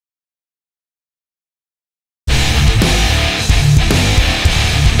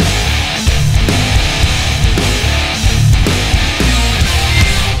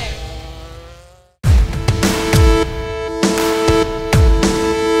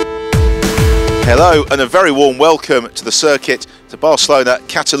Hello and a very warm welcome to the circuit to Barcelona,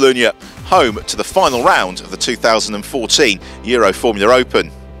 Catalonia, home to the final round of the 2014 Euroformula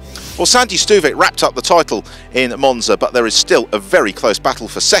Open. Well, Sandy Stuvik wrapped up the title in Monza, but there is still a very close battle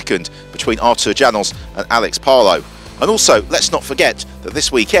for second between Artur Janos and Alex Palou. And also, let's not forget that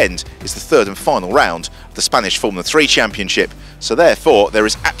this weekend is the third and final round of the Spanish Formula 3 Championship, so therefore there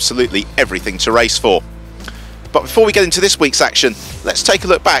is absolutely everything to race for. But before we get into this week's action, let's take a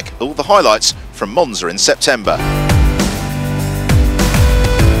look back at all the highlights from Monza in September.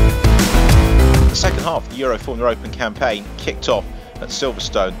 The second half of the Euroformula Open campaign kicked off at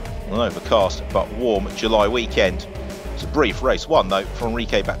Silverstone on an overcast but warm July weekend. It was a brief race one though for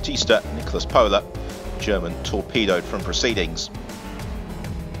Enrique Baptista and Nicolas Pola, German torpedoed from proceedings.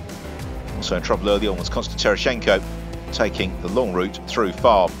 Also in trouble early on was Konstant Tereshchenko, taking the long route through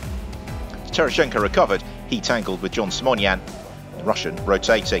Farm. As Tereshchenko recovered, he tangled with John Simonian, the Russian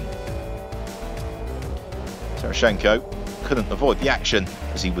rotating. Tereshchenko couldn't avoid the action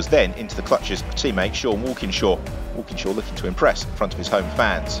as he was then into the clutches of teammate Sean Walkinshaw. Walkinshaw looking to impress in front of his home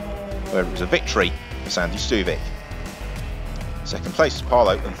fans, where it was a victory for Sandy Stuvik. Second place is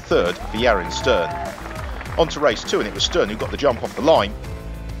Palou and third for Yarin Stern. On to race two, and it was Stern who got the jump off the line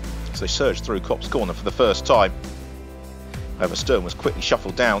as they surged through Copse Corner for the first time. However, Stern was quickly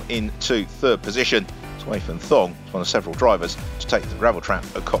shuffled down into third position. Wei-Fen Thong was one of several drivers to take the gravel trap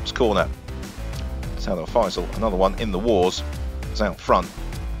at Copse Corner. Salvador Faisal, another one in the wars, was out front.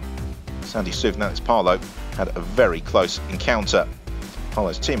 Sandy Stuvik and Alex Palou had a very close encounter.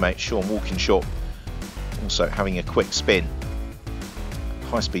 Palou's teammate Sean Walkinshaw also having a quick spin.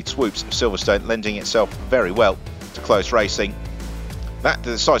 High-speed swoops of Silverstone lending itself very well to close racing. That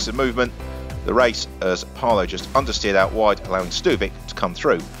decisive movement, the race as Palou just understeered out wide, allowing Stuvik to come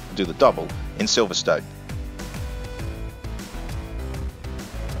through and do the double in Silverstone.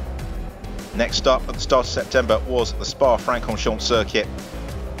 Next up at the start of September was the Spa-Francorchamps circuit.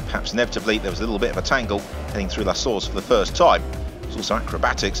 Perhaps inevitably there was a little bit of a tangle heading through La Source for the first time. There was also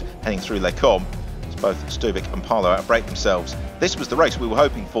acrobatics heading through Les Combes as both Stuvik and Palou outbraked themselves. This was the race we were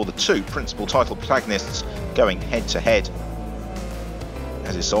hoping for, the two principal title protagonists going head to head.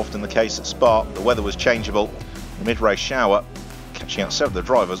 As is so often the case at Spa, the weather was changeable. The mid-race shower catching out several of the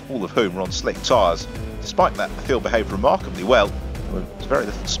drivers, all of whom were on slick tyres. Despite that, the field behaved remarkably well. There was very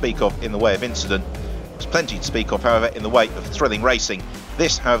little to speak of in the way of incident. There was plenty to speak of, however, in the way of thrilling racing.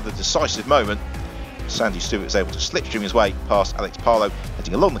 This, however, the decisive moment. Sandy Stuvik was able to slipstream his way past Alex Palou,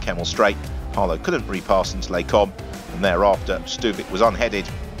 heading along the Kemmel Straight. Palou couldn't repass into Les Combes, and thereafter Stuvik was unheaded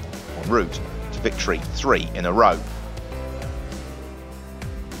en route to victory 3 in a row.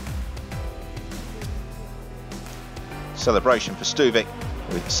 Celebration for Stuvik,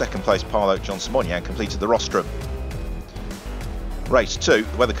 with second place Palou John Simonian completed the rostrum. Race 2,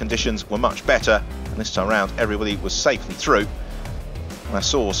 the weather conditions were much better, and this time round everybody was safely through. La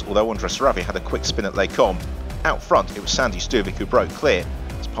Source, although Andres Saravi had a quick spin at Les Combes, out front it was Sandy Stuvik who broke clear,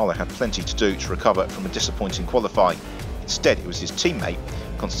 as Palou had plenty to do to recover from a disappointing qualifying. Instead it was his teammate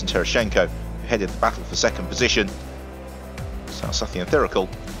Konstant Tereshchenko who headed the battle for second position. Sarsathian Thirikal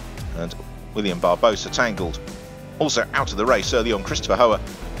and William Barbosa tangled. Also out of the race early on, Christopher Hoa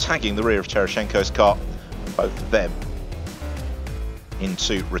tagging the rear of Tereshchenko's car, and both of them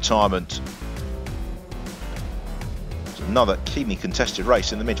into retirement. It was another keenly contested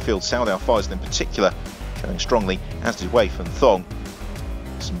race in the midfield, Salvador Faisal in particular going strongly, as did Wei-Fen Thong.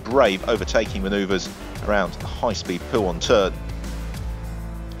 Some brave overtaking manoeuvres around the high-speed Pouhon turn.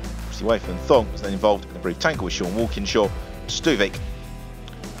 Wei-Fen Thong was then involved in a brief tangle with Sean Walkinshaw. Stuvik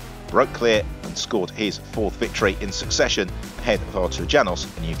broke clear and scored his fourth victory in succession ahead of Artur Janos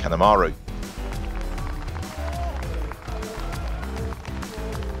and Yuki Kanemaru.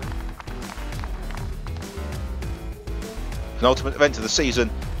 Penultimate event of the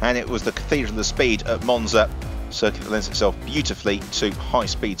season, and it was the Cathedral of Speed at Monza, a circuit that lends itself beautifully to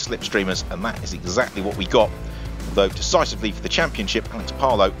high-speed slipstreamers, and that is exactly what we got. Although decisively for the championship, Alex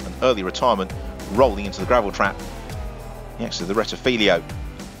Palou, an early retirement, rolling into the gravel trap. He exited the Rettifilio.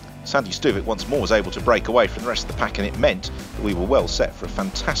 Sandy Stuvik once more was able to break away from the rest of the pack, and it meant that we were well set for a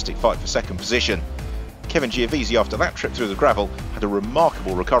fantastic fight for second position. Kevin Giovese, after that trip through the gravel, had a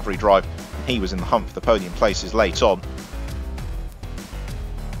remarkable recovery drive, and he was in the hunt for the podium places late on.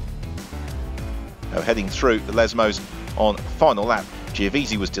 Now heading through the Lesmos on final lap,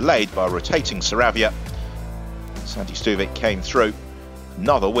 Giovese was delayed by a rotating Saravia. Sandy Stuvik came through,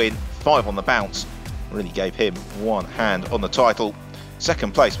 another win, 5 on the bounce, really gave him one hand on the title.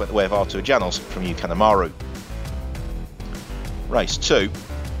 Second place went the way of Artur Janos from Yuki Kanemaru. Race 2,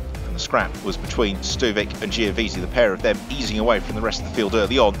 and the scrap was between Stuvik and Giovese, the pair of them easing away from the rest of the field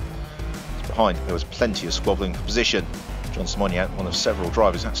early on. Behind, there was plenty of squabbling for position. John Simonian, one of several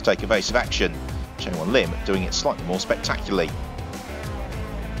drivers, had to take evasive action. Chen Wan Lim doing it slightly more spectacularly.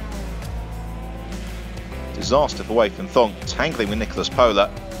 Disaster for Wei Fen Thong, tangling with Nicholas Pola.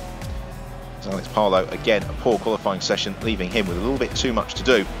 Alex Palou, again, a poor qualifying session, leaving him with a little bit too much to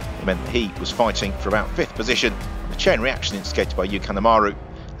do. It meant that he was fighting for about 5th position. The chain reaction instigated by Yu Kanemaru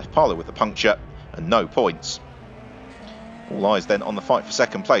left Palou with the puncture and no points. All eyes then on the fight for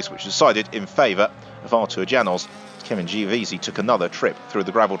 2nd place, which decided in favour of Artur Janos. Kevin Giovese took another trip through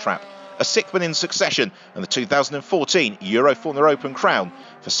the gravel trap. A 6th win in succession, and the 2014 Euroformula Open crown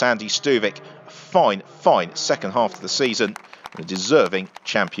for Sandy Stuvik. A fine, fine second half of the season, and a deserving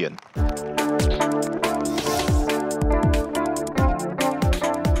champion.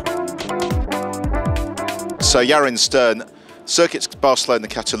 So Yarin Stern, circuit's Barcelona,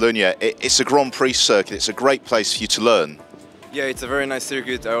 Catalonia. It's a Grand Prix circuit. It's a great place for you to learn. Yeah, it's a very nice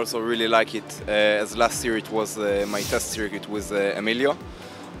circuit. I also really like it. As last year it was my test circuit with Emilio.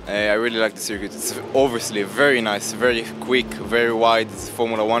 I really like the circuit. It's obviously very nice, very quick, very wide. It's a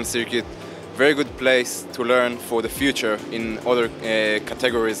Formula 1 circuit. Very good place to learn for the future in other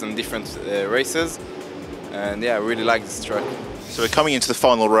categories and different races. And yeah, I really like this track. So we're coming into the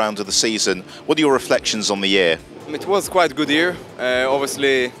final round of the season. What are your reflections on the year? It was quite a good year.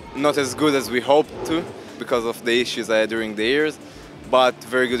 Obviously not as good as we hoped to because of the issues I had during the years. But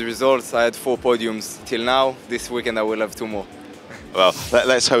very good results. I had 4 podiums till now. This weekend I will have 2 more. Well,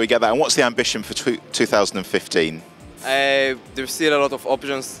 let's hope we get that. And what's the ambition for 2015? There's still a lot of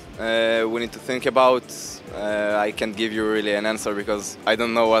options we need to think about. I can't give you really an answer because I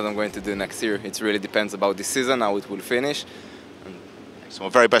don't know what I'm going to do next year. It really depends about this season, how it will finish. So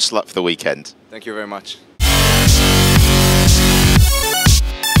very best of luck for the weekend. Thank you very much.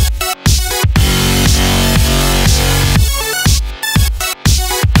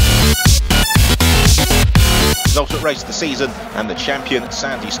 The ultimate race of the season, and the champion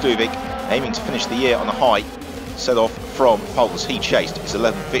Sandy Stuvik, aiming to finish the year on a high, set off from pole as he chased his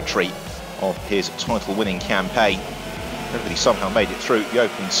 11th victory of his title-winning campaign. Everybody somehow made it through the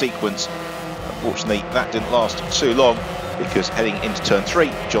opening sequence. Unfortunately, that didn't last too long, because heading into turn 3,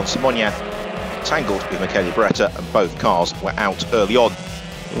 John Simonian tangled with Michele Beretta, and both cars were out early on.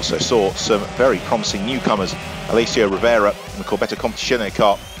 We also saw some very promising newcomers, Alessio Rivera in the Corbetta Competizione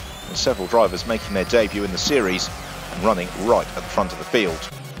car, and several drivers making their debut in the series and running right at the front of the field.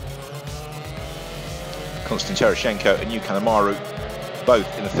 Konstantin Tereshchenko and Yu Kanemaru both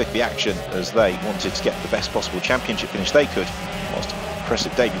in the thick of the action as they wanted to get the best possible championship finish they could, whilst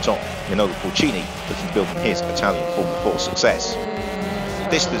impressive debutant Manolo Porcini looking to build on his Italian Formula 4 success.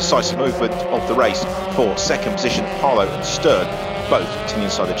 This is the decisive movement of the race for 2nd position. Palou and Stern both to the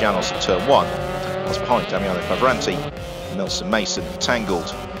inside of Janos at turn 1, whilst behind Damiano Favranti and Nelson Mason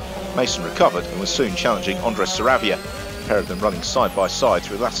tangled. Mason recovered and was soon challenging Andres Saravia, a pair of them running side by side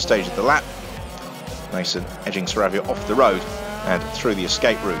through the latter stage of the lap. Mason edging Saravia off the road and through the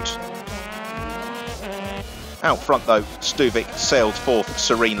escape route. Out front though, Stuvik sailed 4th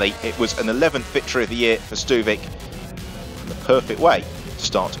serenely. It was an 11th victory of the year for Stuvik, and the perfect way to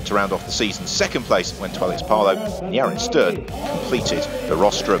start to round off the season. 2nd place went to Alex Palou, and Yarin Stern completed the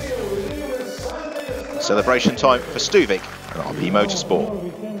rostrum. Celebration time for Stuvik and RP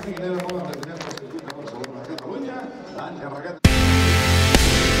Motorsport.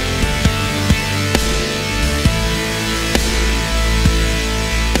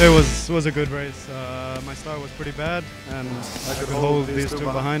 It was a good race. My start was pretty bad, and I could hold these 2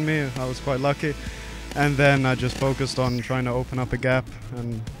 behind me. I was quite lucky, and then I just focused on trying to open up a gap,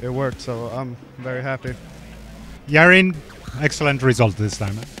 and it worked. So I'm very happy. Yarin, excellent result this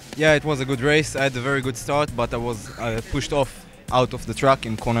time. Yeah, it was a good race. I had a very good start, but I was pushed off out of the track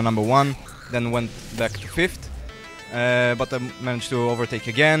in corner number 1, then went back to 5th. But I managed to overtake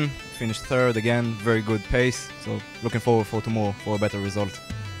again, finished 3rd again, very good pace. So looking forward for tomorrow for a better result.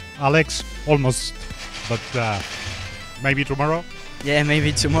 Alex, almost, but maybe tomorrow? Yeah,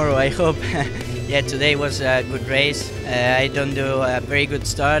 maybe tomorrow, I hope. Yeah, today was a good race. I don't do a very good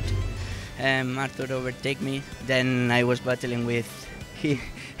start. Arthur overtake me. Then I was battling with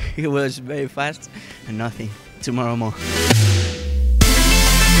he was very fast and nothing. Tomorrow more.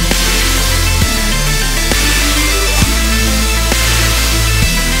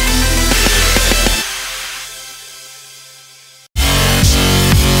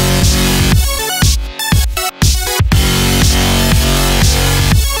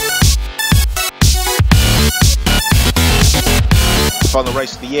 The final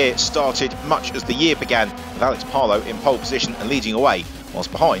race of the year started much as the year began, with Alex Palou in pole position and leading away, whilst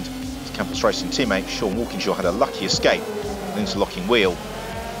behind his campus racing teammate Sean Walkinshaw had a lucky escape with an interlocking wheel.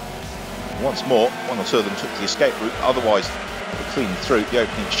 Once more, one or two of them took the escape route, otherwise were cleaning through the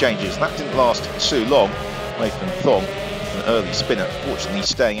opening exchanges. And that didn't last too long. Nathan Thong, an early spinner, fortunately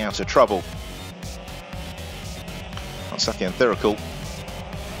staying out of trouble. Sathian Thirikul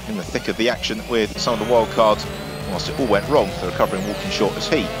in the thick of the action with some of the wild cards, whilst it all went wrong for the recovering Walkinshaw as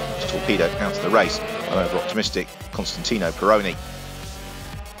he was torpedoed out of the race by an over-optimistic Constantino Peroni.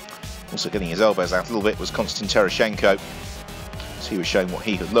 Also getting his elbows out a little bit was Konstantin Tereshchenko, as he was showing what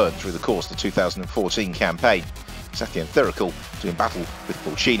he had learned through the course of the 2014 campaign. Sathian Thirikul doing battle with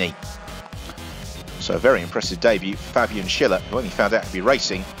Pulcini. So a very impressive debut for Fabian Schiller, who only found out to be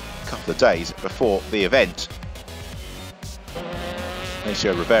racing a couple of days before the event.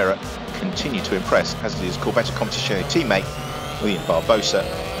 Ignacio Rivera continued to impress, as did his Corvette Competizione teammate William Barbosa,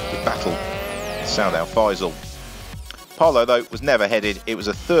 with battle with Saudal Faisal. Parlo, though, was never headed. It was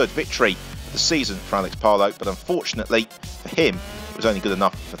a third victory of the season for Alex Parlo, but unfortunately for him, it was only good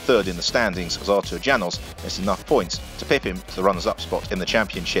enough for third in the standings, as Artur Janos missed enough points to pip him to the runners-up spot in the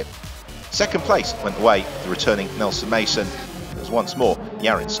championship. Second place went the way of the returning Nelson Mason. It was once more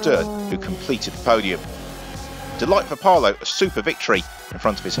Yarin Sturt who completed the podium. Delight for Parlo, a super victory in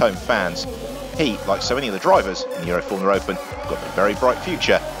front of his home fans. He, like so many of the drivers in the Euroformula Open, got a very bright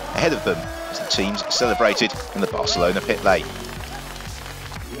future ahead of them as the teams celebrated in the Barcelona pit lane.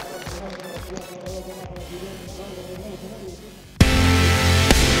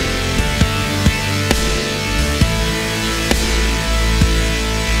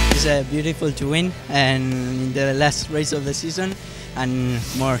 It's beautiful to win, and in the last race of the season, and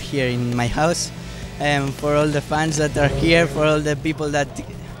more here in my house. For all the fans that are here, for all the people that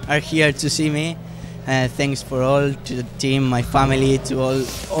are here to see me, thanks for all, to the team, my family, to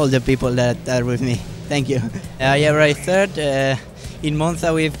all the people that are with me. Thank you. I arrived third. In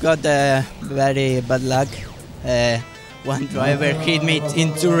Monza we've got very bad luck. One driver hit me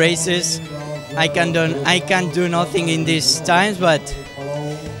in 2 races. I can't do nothing in these times, but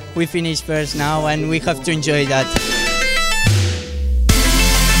we finished first now and we have to enjoy that.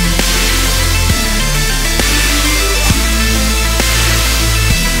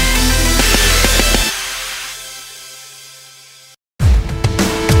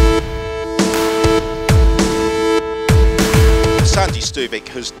 Stuvik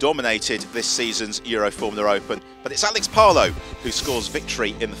has dominated this season's Euroformula Open, but it's Alex Parlo who scores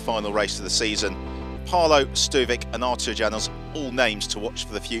victory in the final race of the season. Parlo, Stuvik and Artur Janos, all names to watch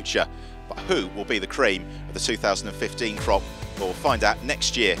for the future. But who will be the cream of the 2015 crop? We'll find out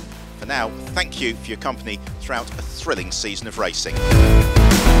next year. For now, thank you for your company throughout a thrilling season of racing.